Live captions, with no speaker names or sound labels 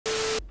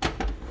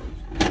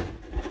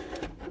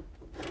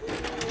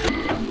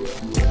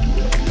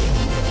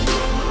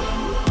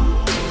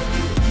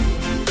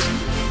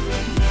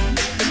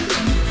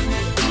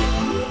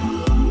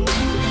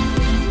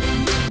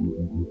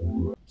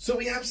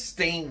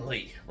Stan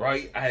Lee,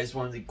 right, as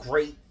one of the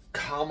great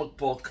comic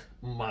book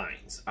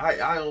minds.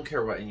 I don't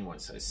care what anyone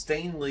says.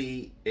 Stan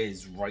Lee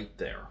is right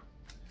there.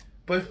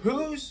 But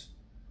who's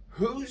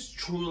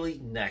truly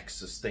next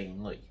to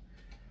Stan Lee?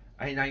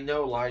 And I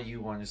know a lot of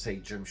you want to say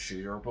Jim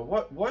Shooter, but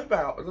what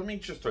about, let me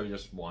just throw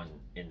this one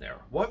in there.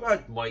 What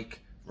about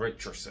Mike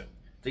Richardson,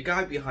 the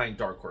guy behind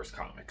Dark Horse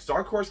Comics?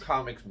 Dark Horse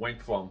Comics went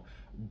from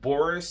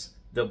Boris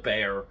the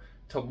Bear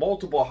to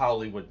multiple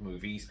Hollywood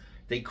movies.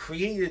 They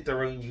created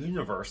their own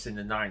universe in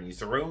the 90s,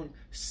 their own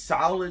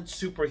solid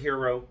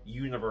superhero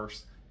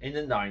universe in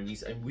the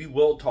 90s, and we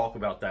will talk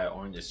about that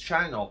on this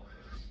channel.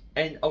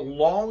 And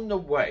along the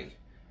way,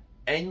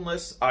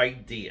 endless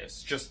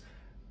ideas, just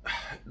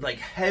like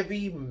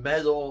heavy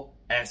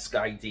metal-esque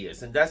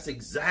ideas, and that's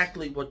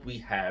exactly what we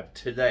have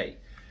today.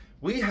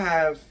 We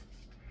have,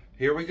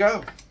 here we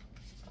go,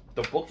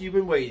 the book you've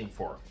been waiting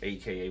for,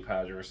 aka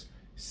Padders,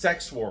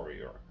 Sex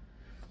Warrior.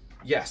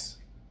 Yes,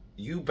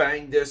 you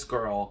bang this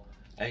girl,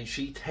 and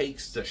she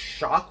takes the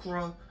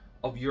chakra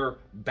of your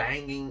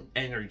banging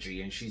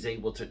energy, and she's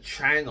able to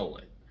channel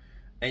it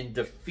and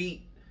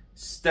defeat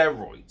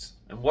steroids.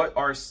 And what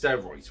are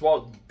steroids?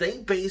 Well, they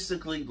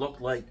basically look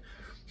like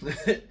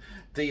the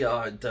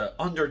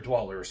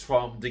underdwellers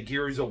from the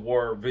Gears of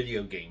War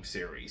video game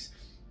series.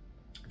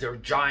 They're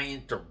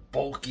giant, they're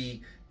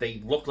bulky,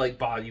 they look like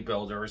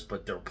bodybuilders,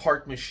 but they're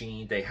part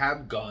machine. They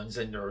have guns,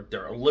 and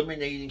they're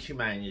eliminating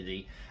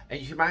humanity,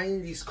 and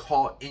humanity's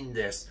caught in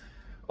this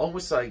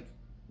almost like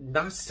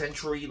not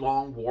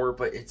century-long war,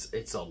 but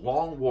it's a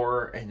long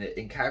war, and it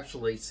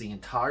encapsulates the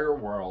entire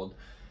world,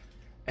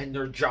 and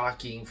they're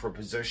jockeying for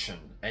position.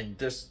 And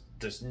this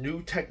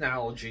new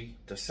technology,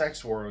 the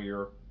Sex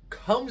Warrior,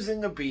 comes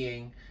into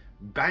being,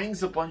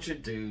 bangs a bunch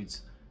of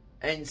dudes,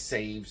 and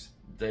saves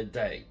the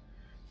day.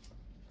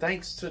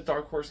 Thanks to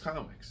Dark Horse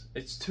Comics.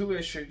 It's 2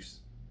 issues.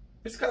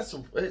 It's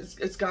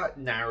got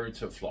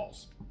narrative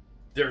flaws.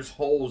 There's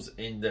holes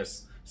in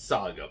this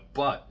saga,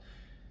 but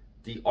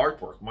the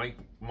artwork, Mike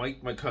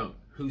McKone,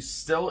 who's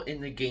still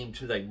in the game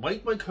today.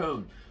 Mike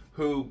McKone,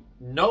 who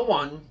no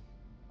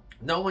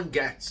one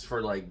gets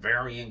for like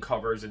variant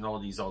covers and all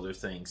these other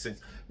things. Since,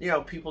 you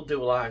know, people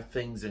do a lot of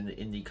things in the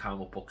indie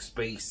comic book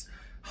space.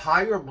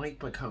 Hire Mike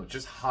McKone.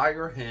 Just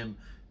hire him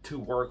to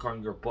work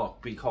on your book,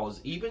 because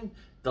even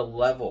the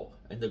level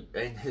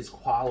and his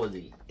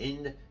quality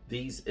in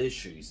these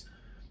issues,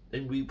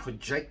 and we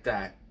project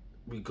that,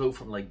 we go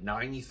from like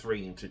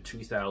 93 into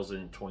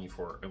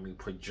 2024, and we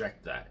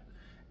project that.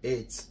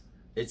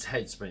 It's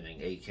head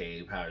spinning,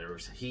 aka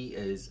Padders. He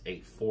is a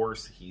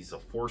force. He's a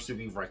force to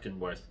be reckoned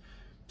with.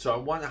 So I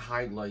want to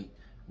highlight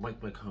Mike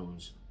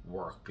McKone's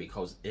work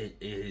because it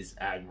is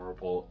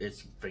admirable.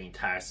 It's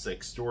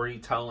fantastic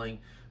storytelling.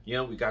 You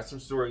know, we got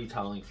some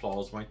storytelling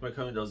flaws. Mike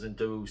McKone doesn't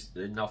do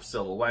enough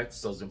silhouettes,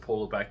 doesn't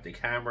pull back the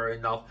camera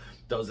enough,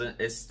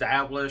 doesn't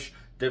establish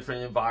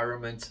different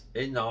environments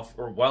enough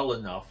or well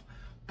enough.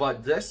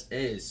 But this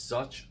is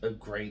such a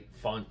great,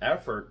 fun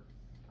effort.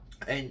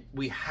 And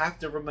we have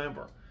to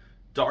remember,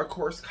 Dark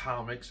Horse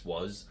Comics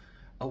was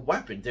a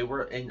weapon. They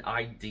were an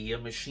idea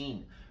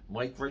machine.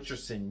 Mike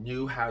Richardson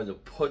knew how to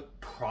put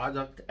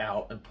product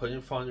out and put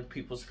in front of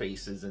people's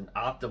faces and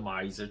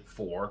optimize it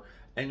for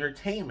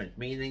entertainment,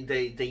 meaning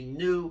they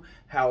knew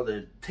how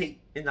to take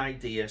an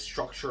idea,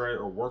 structure it,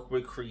 or work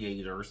with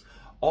creators.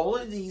 All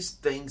of these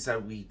things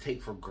that we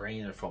take for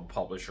granted from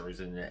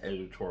publishers and the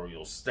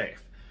editorial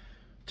staff.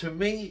 To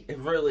me, it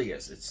really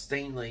is. It's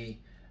Stan Lee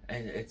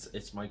and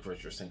it's Mike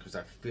Richardson, because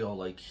I feel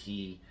like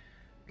he,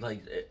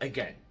 like,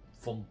 again,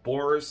 from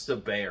Boris the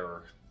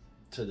Bear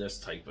to this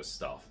type of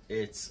stuff,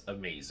 it's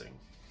amazing.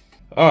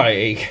 All right,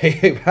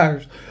 AKA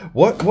Padders,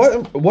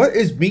 what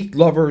is Meat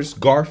Lovers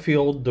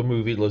Garfield the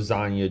movie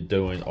lasagna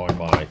doing on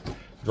my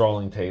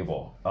drawing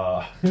table?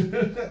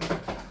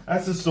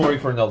 That's a story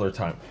for another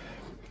time.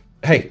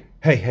 Hey!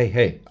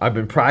 I've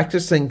been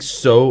practicing,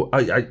 so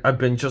I've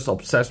been just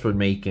obsessed with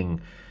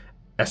making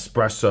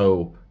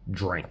espresso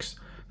drinks.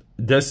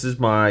 This is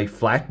my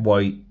flat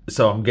white,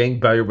 so I'm getting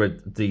better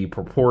with the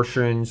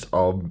proportions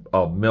of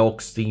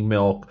milk, steam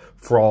milk,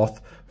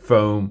 froth,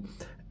 foam,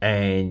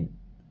 and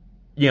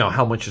you know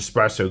how much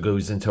espresso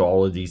goes into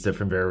all of these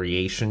different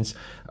variations.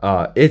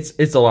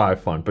 It's a lot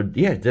of fun. But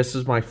yeah, this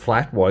is my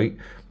flat white,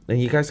 and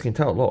you guys can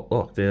tell.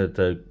 Look,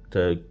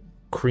 the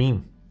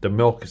cream, the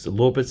milk is a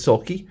little bit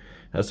silky.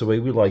 That's the way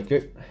we like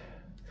it.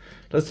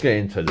 Let's get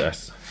into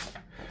this.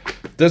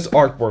 This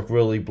artwork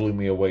really blew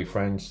me away,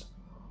 friends.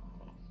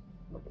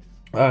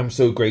 I'm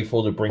so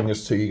grateful to bring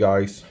this to you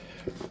guys.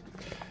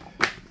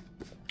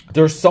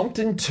 There's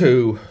something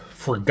to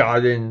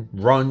forgotten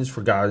runs,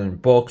 forgotten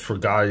books,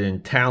 forgotten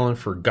talent,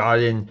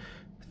 forgotten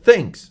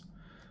things.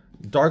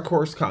 Dark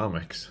Horse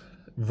Comics.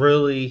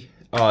 Really,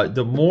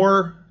 the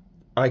more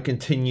I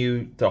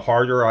continue, the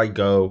harder I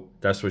go,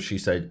 that's what she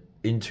said,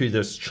 into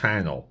this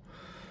channel,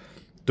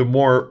 the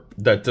more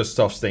that this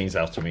stuff stands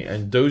out to me.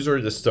 And those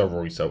are the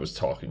steroids I was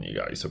talking to you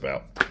guys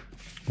about.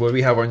 What do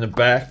we have on the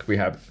back? We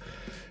have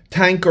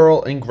Tank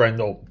Girl and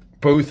Grendel,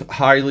 both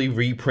highly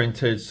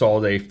reprinted,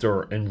 sought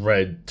after, and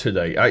read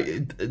today.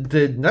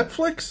 Did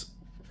Netflix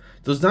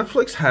Does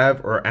Netflix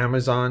have, or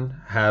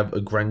Amazon have, a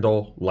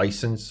Grendel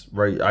license,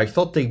 right? I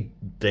thought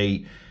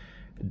they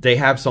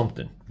have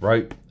something,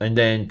 right? And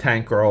then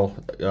Tank Girl,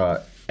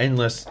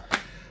 Endless,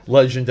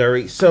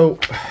 Legendary. So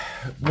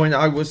when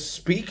I was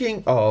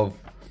speaking of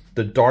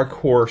the Dark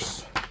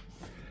Horse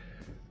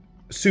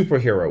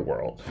superhero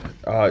world,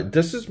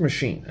 this is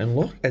Machine, and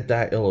look at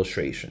that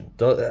illustration.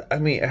 I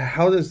mean,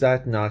 how does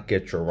that not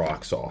get your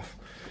rocks off?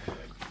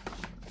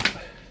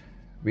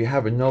 We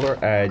have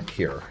another ad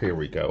here. Here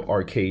we go.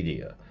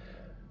 Arcadia.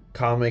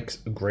 Comics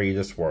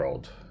Greatest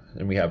World.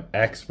 And we have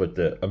X with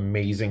the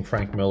amazing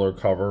Frank Miller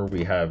cover.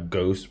 We have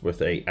Ghost with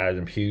a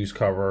Adam Hughes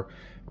cover.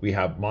 We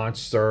have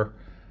Monster.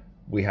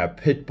 We have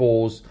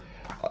Pitbulls.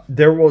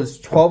 There was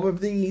 12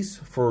 of these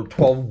for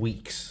 12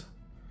 weeks.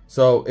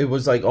 So it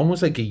was like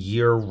almost like a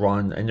year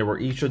run, and they were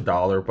each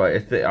 $1.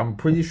 But I'm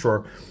pretty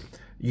sure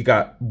you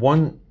got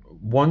one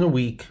a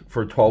week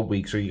for 12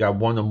 weeks, or you got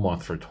one a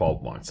month for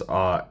 12 months.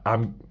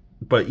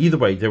 But either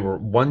way, they were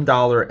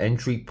 $1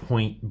 entry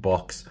point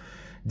books.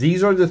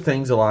 These are the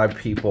things a lot of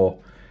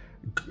people.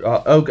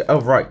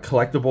 Right,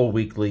 collectible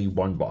weekly,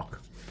 $1.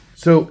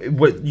 So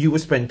what you would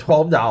spend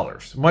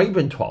 $12. Might have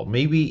been 12,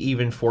 maybe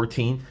even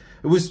 14.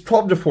 It was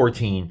 12 to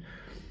 14.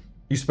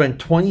 You spent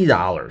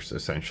 $20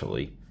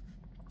 essentially,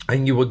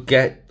 and you would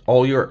get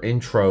all your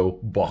intro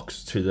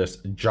books to this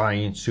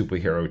giant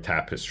superhero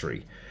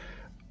tapestry.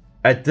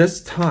 At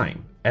this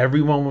time,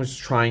 everyone was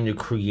trying to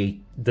create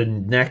the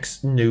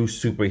next new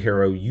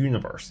superhero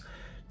universe.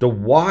 The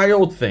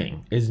wild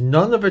thing is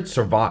none of it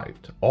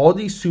survived. All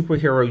these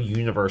superhero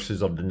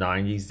universes of the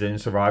 90s didn't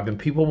survive, and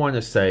people want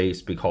to say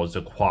it's because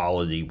the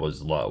quality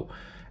was low.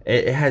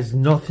 It has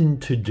nothing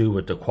to do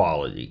with the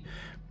quality.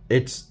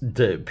 It's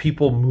the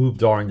people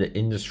moved on, the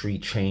industry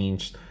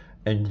changed,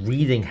 and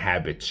reading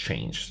habits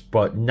changed,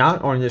 but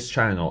not on this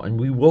channel. And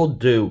we will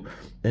do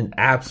an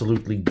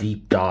absolutely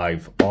deep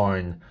dive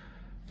on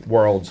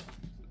World's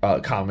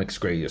Comics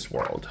Greatest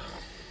World.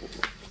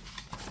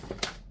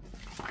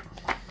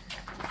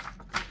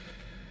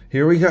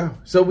 Here we go.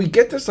 So we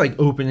get this like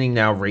opening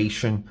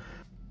narration,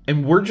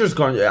 and we're just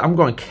I'm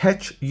going to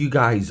catch you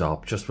guys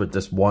up just with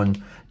this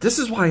one. This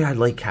is why I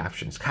like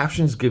captions.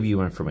 Captions give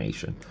you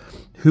information.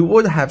 Who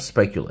would have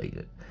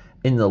speculated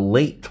in the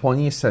late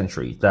 20th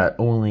century that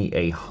only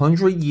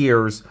 100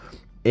 years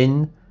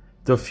in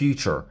the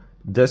future,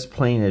 this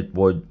planet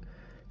would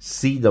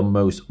see the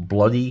most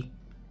bloody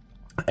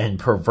and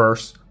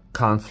perverse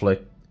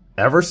conflict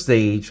ever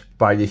staged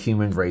by the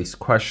human race, ?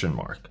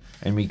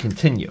 And we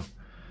continue.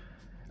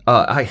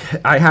 I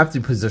have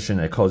to position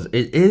it because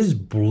it is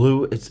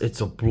blue.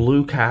 It's a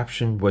blue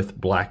caption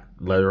with black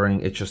lettering.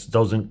 It just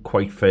doesn't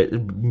quite fit.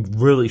 It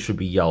really should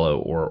be yellow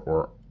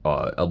or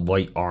a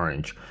light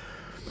orange.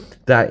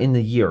 That in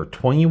the year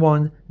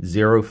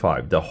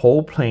 2105, the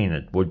whole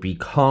planet would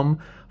become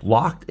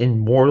locked in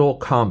mortal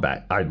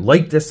combat. I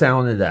like the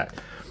sound of that.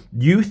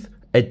 Youth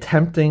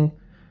attempting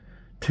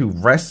to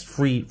wrest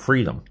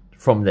freedom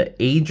from the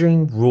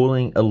aging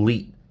ruling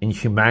elite in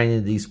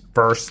humanity's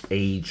first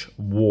age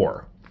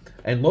war.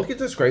 And look at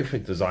this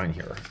graphic design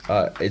here.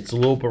 It's a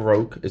little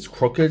baroque. It's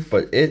crooked,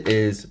 but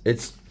it's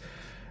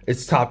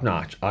top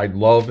notch. I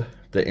love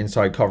the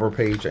inside cover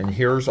page. And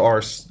here's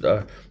our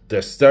the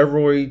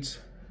steroids.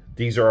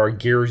 These are our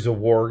Gears of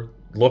War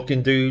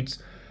looking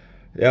dudes.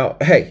 Now,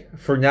 hey,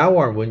 for now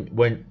on,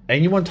 when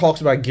anyone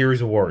talks about Gears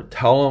of War,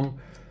 tell them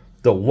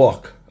the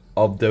look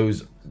of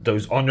those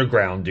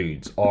underground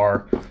dudes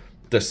are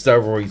the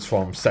steroids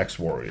from Sex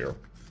Warrior.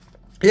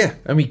 Yeah,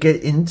 and we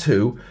get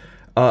into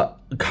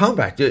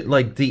combat.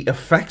 Like the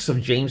effects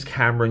of James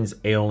Cameron's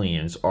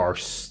Aliens are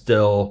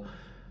still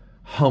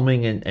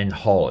humming and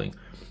hauling.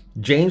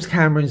 James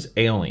Cameron's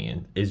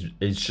Alien is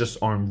just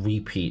on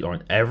repeat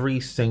on every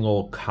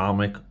single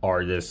comic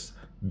artist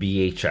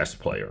VHS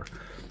player.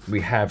 We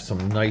have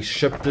some nice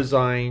ship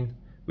design.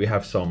 We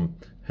have some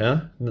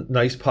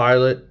nice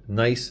pilot,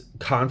 nice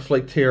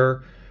conflict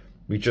here.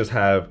 We just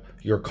have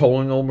your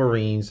colonial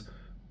marines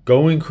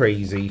going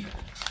crazy.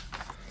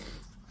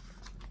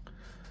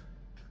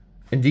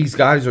 And these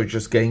guys are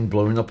just getting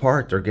blown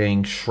apart. They're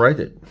getting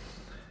shredded.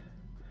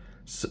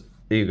 So,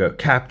 there you go.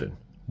 Captain,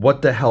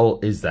 what the hell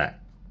is that?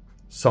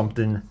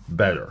 Something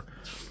better.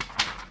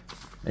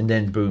 And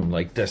then boom,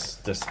 like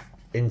this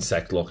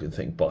insect looking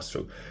thing busts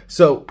through.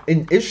 So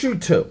in issue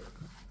 2,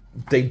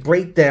 they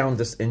break down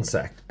this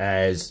insect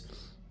as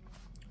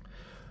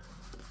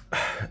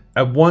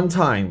at one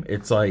time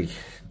it's like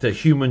the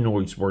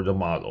humanoids were the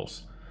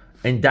models.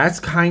 And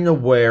that's kind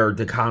of where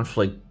the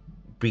conflict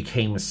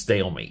became a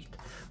stalemate.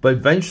 But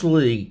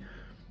eventually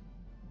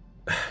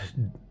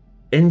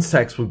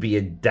insects would be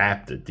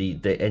adapted.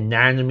 The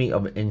anatomy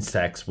of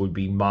insects would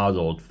be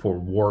modeled for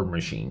war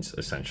machines,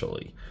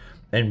 essentially.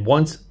 And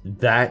once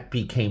that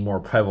became more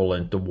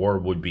prevalent, the war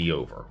would be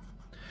over.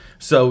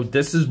 So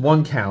this is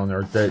one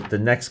counter. The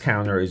next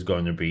counter is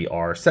going to be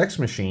our sex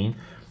machine,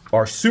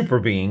 our super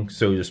being,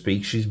 so to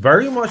speak. She's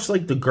very much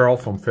like the girl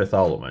from Fifth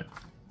Element.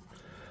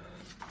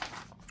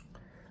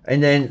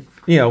 And then,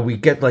 you know, we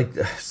get like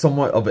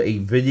somewhat of a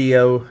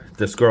video.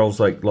 This girl's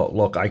like,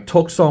 look, I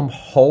took some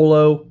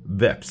holo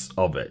vips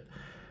of it.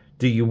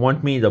 Do you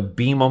want me to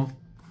beam them?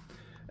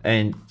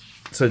 And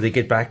so they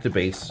get back to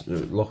base.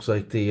 It looks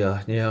like the,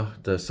 you know,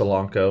 the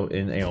Solanco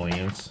in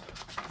Aliens.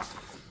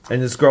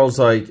 And this girl's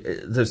like,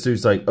 this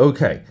dude's like,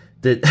 okay,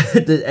 did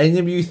any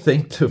of you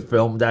think to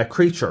film that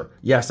creature?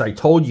 Yes, I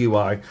told you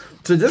I.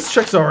 So this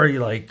chick's already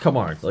like, come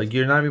on, like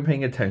you're not even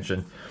paying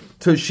attention.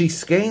 So she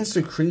scans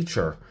the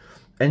creature,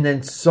 and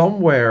then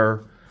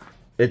somewhere,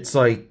 it's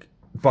like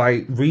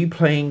by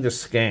replaying the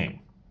scan,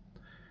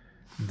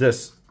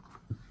 this,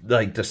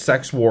 like the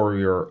sex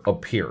warrior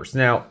appears.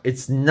 Now,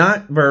 it's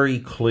not very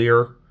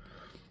clear.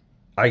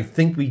 I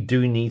think we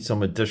do need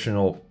some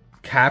additional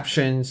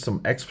captions,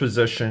 some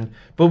exposition,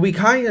 but we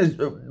kind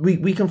of,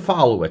 we can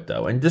follow it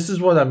though. And this is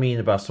what I mean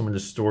about some of the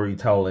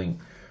storytelling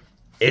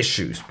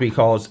issues,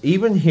 because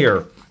even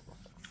here,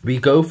 we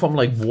go from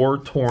like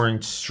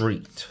war-torn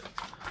street,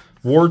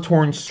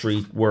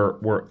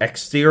 we're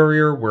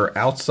exterior, we're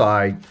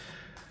outside,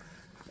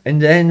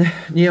 and then,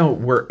 you know,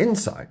 we're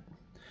inside.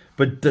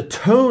 But the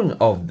tone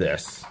of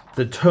this,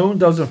 the tone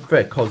doesn't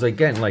fit, because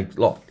again, like,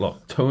 look,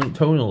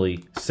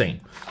 tonally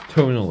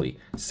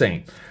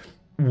same.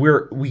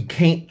 We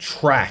can't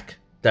track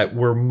that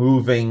we're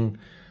moving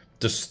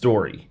the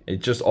story. It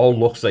just all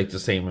looks like the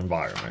same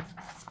environment.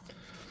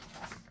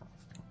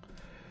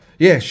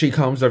 Yeah, she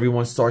comes,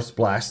 everyone starts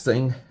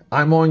blasting.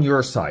 I'm on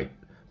your side.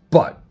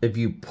 But if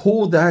you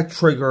pull that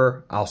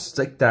trigger, I'll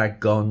stick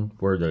that gun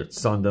where the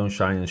sun don't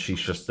shine, and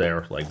she's just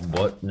there, like,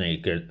 butt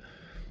naked.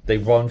 They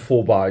run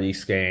full body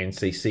scans.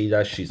 They see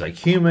that she's like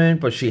human,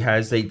 but she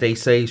has, they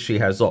say she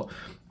has all,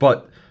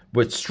 but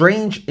with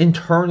strange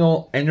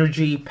internal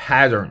energy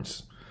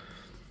patterns.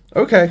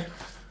 Okay,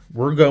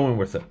 we're going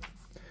with it.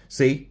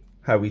 See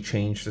how we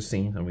changed the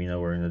scene, and we know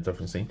we're in a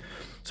different scene.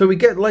 So we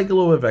get like a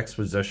little bit of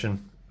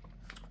exposition.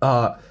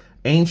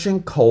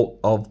 Ancient cult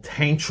of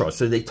Tantra.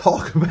 So they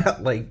talk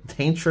about like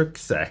tantric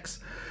sex.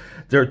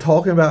 They're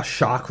talking about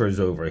chakras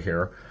over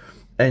here.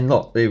 And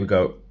look, there we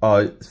go.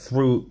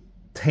 Through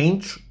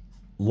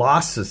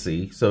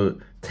tantrosity, so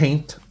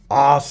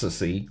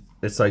tantrosity,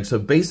 it's like, so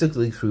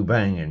basically through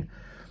banging,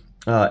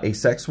 a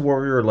sex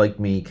warrior like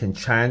me can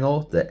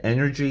channel the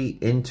energy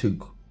into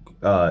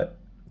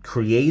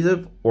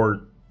creative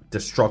or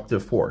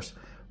destructive force.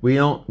 We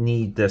don't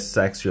need this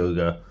sex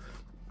yoga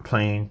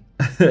plain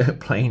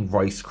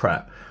rice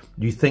crap.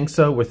 You think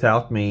so?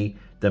 Without me,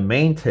 the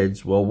main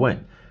kids will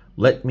win.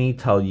 Let me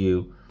tell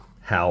you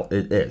how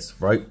it is,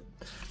 right?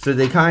 So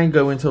they kind of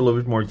go into a little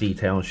bit more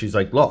detail, and she's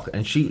like, look,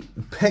 and she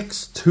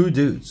picks 2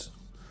 dudes.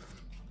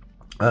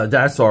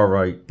 That's all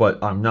right,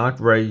 but I'm not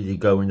ready to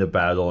go into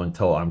battle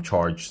until I'm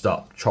charged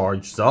up.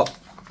 Charged up.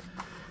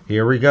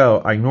 Here we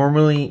go. I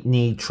normally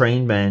need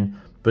trained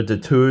men, but the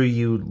 2 of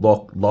you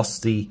look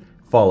lusty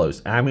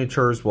fellows.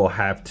 Amateurs will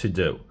have to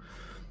do.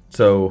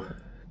 So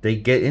they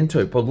get into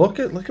it, but look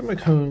at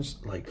McCone's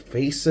like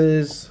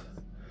faces,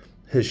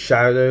 his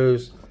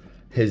shadows,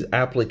 his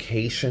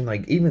application,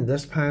 like even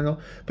this panel.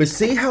 But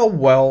see how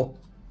well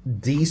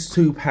these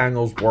 2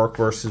 panels work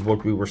versus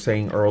what we were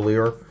saying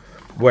earlier,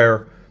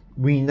 where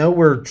we know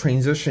we're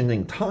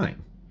transitioning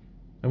time,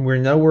 and we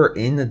know we're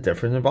in a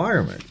different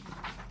environment.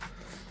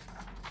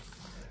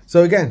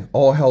 So again,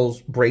 all hell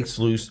breaks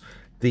loose.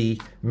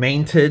 The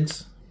main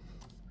kids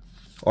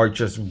are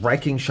just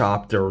wrecking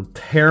shop. They're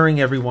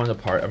tearing everyone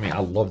apart. I mean, I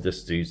love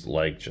this dude's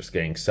leg just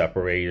getting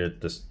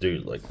separated. This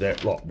dude, like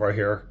that, look, right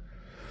here.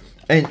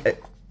 And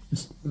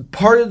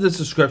part of the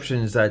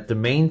description is that the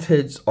main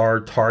kids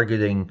are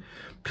targeting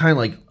kind of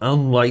like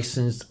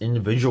unlicensed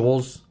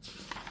individuals.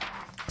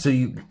 So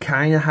you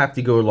kind of have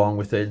to go along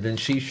with it. Then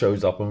she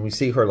shows up, and we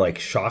see her like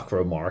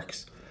chakra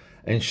marks.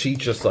 And she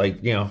just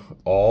like, you know,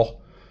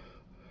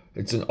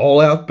 it's an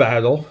all-out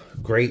battle.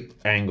 Great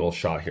angle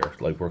shot here.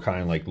 Like, we're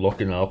kind of like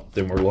looking up,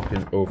 then we're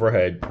looking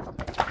overhead.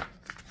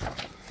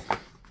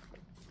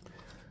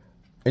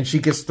 And she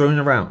gets thrown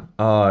around.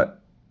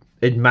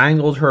 It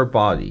mangled her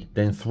body,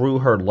 then threw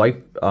her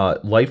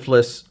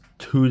lifeless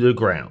to the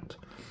ground.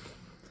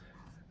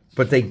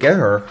 But they get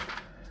her,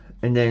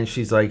 and then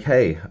she's like,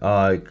 hey,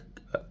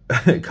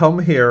 come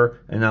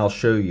here and I'll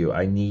show you.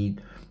 I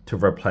need to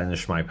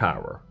replenish my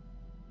power.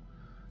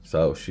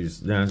 So she's,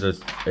 then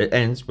it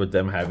ends with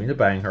them having to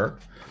bang her.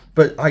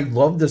 But I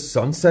love the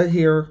sunset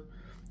here.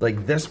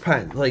 Like this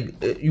like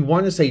you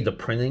want to say the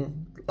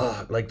printing,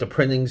 like the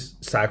printing's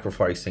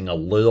sacrificing a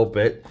little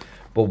bit,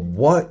 but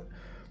what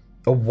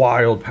a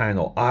wild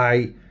panel.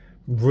 I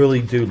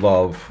really do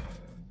love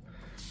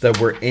that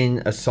we're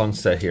in a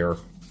sunset here,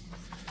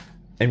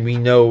 and we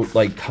know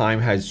like time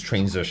has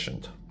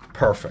transitioned.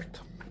 Perfect.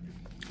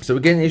 So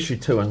we get in issue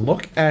 2, and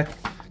look at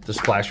the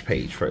splash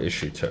page for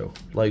issue 2.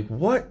 Like,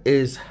 what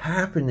is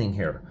happening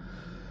here?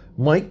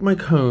 Mike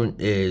McCone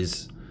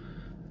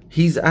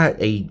he's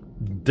at a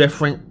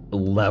different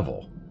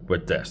level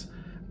with this.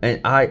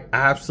 And I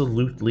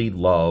absolutely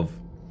love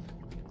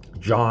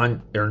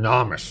John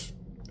Eramis.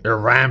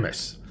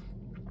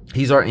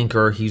 He's our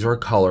inker, he's our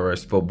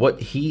colorist, but what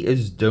he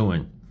is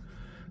doing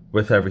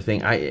with everything.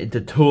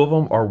 The two of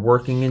them are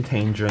working in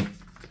tangent.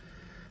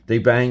 They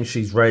bang,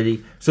 she's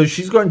ready. So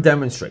she's going to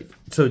demonstrate.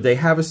 So they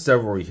have a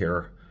steroid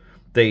here.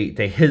 They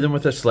hit him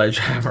with a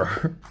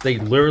sledgehammer. They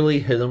literally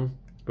hit him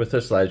with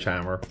a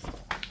sledgehammer.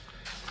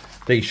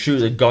 They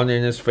shoot a gun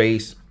in his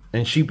face.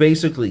 And she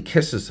basically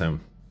kisses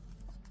him.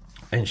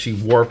 And she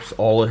warps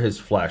all of his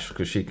flesh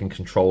because she can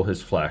control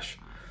his flesh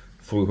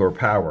through her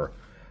power.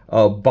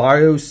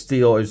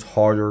 Biosteel is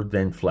harder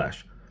than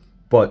flesh.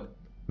 But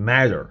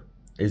matter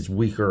is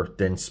weaker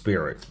than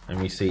spirit.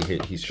 And we see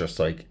he's just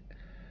like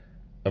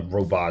a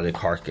robotic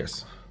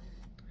carcass.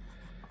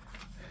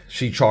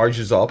 She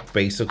charges up,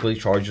 basically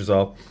charges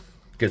up,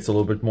 gets a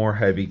little bit more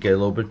heavy, get a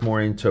little bit more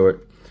into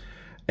it.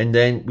 And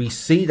then we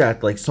see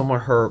that like some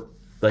of her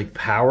like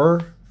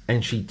power,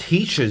 and she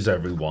teaches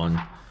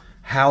everyone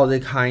how to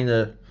kind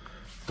of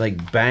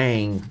like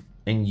bang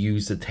and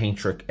use the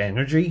tantric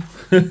energy.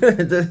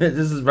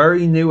 This is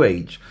very new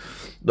age.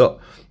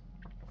 Look,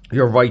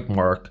 you're right,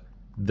 Mark.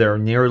 They're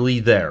nearly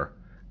there.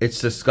 It's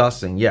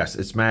disgusting. Yes,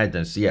 it's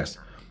madness. Yes.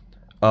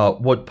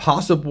 What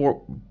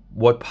possible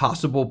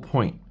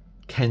point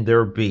can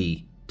there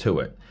be to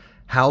it?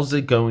 How's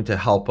it going to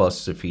help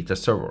us defeat the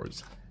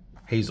steroids?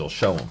 Hazel,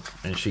 show him.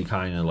 And she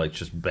kind of like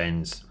just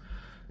bends,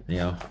 you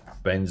know,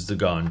 bends the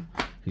gun.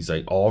 He's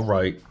like, all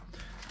right.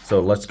 So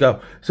let's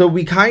go. So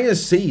we kind of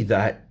see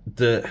that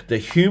the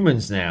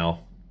humans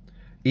now,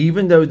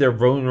 even though they're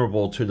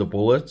vulnerable to the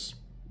bullets,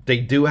 they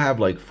do have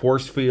like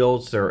force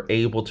fields. They're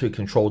able to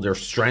control their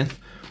strength.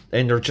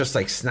 And they're just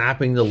like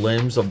snapping the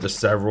limbs of the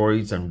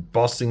steroids and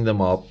busting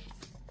them up.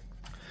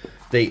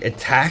 They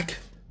attack.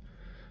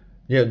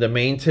 You know, the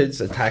Mantids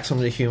attack some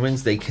of the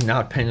humans. They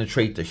cannot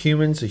penetrate the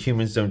humans. The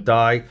humans don't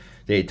die.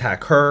 They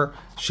attack her.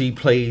 She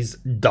plays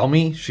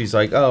dummy. She's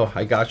like, oh,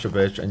 I got you,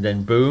 bitch. And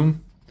then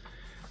boom.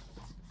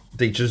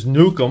 They just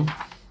nuke them.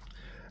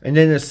 And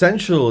then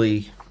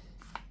essentially,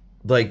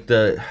 like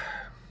the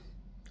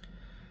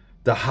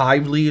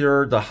hive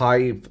leader, the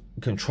hive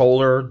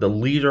controller, the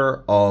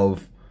leader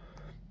of...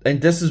 And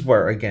this is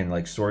where, again,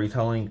 like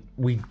storytelling,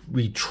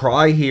 we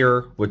try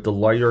here with the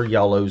lighter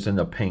yellows and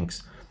the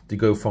pinks to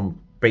go from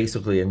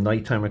basically a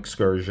nighttime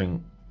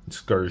excursion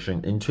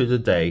into the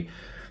day.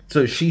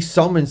 So she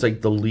summons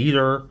like the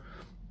leader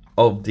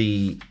of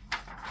the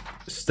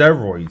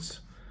steroids.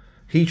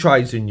 He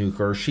tries to nuke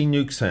her. She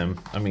nukes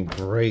him. I mean,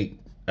 great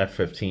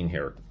F-15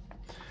 here.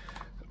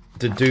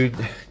 The dude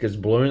gets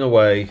blown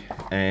away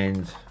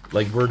and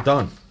like we're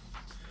done.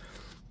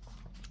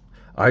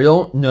 I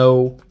don't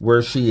know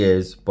where she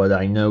is, but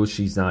I know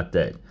she's not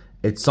dead.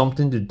 It's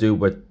something to do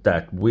with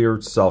that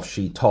weird stuff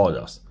she taught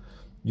us.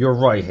 You're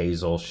right,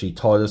 Hazel. She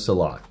taught us a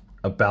lot.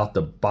 About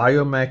the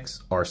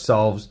biomechs,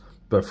 ourselves,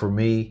 but for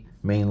me,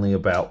 mainly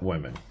about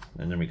women.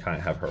 And then we kind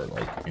of have her,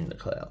 like, in the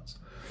clouds.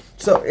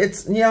 So,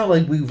 it's, you know,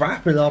 like, we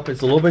wrap it up.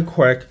 It's a little bit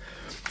quick.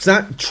 It's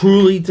not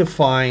truly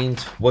defined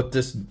what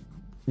this,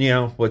 you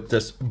know, what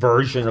this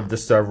version of the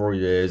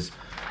steroid is.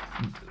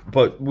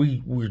 But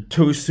we're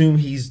to assume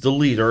he's the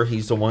leader.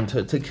 He's the one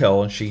to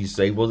kill. And she's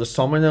able to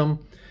summon him.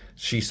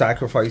 She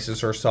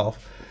sacrifices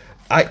herself.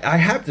 I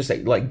have to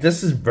say, like,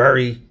 this is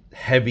very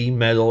heavy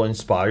metal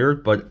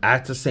inspired. But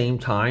at the same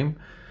time,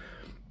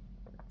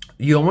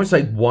 you almost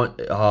like want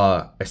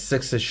a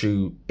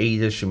 6-issue,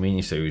 8-issue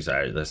miniseries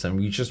out of this.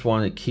 And you just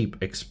want to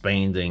keep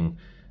expanding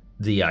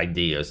the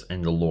ideas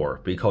and the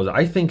lore. Because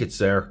I think it's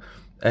there.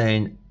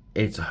 And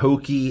it's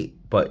hokey,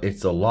 but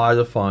it's a lot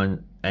of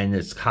fun. And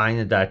it's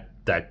kind of that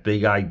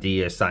big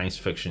idea science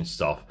fiction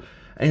stuff,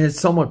 and it's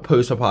somewhat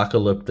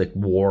post-apocalyptic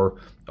war.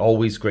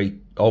 Always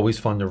great, always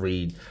fun to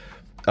read.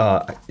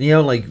 You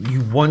know, like, you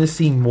want to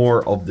see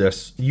more of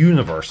this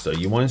universe, though.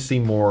 You want to see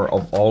more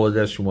of all of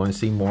this. You want to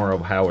see more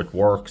of how it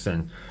works,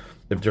 and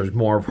if there's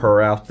more of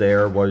her out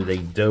there, what are they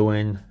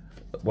doing,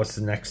 what's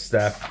the next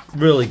step.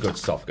 Really good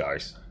stuff,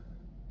 guys.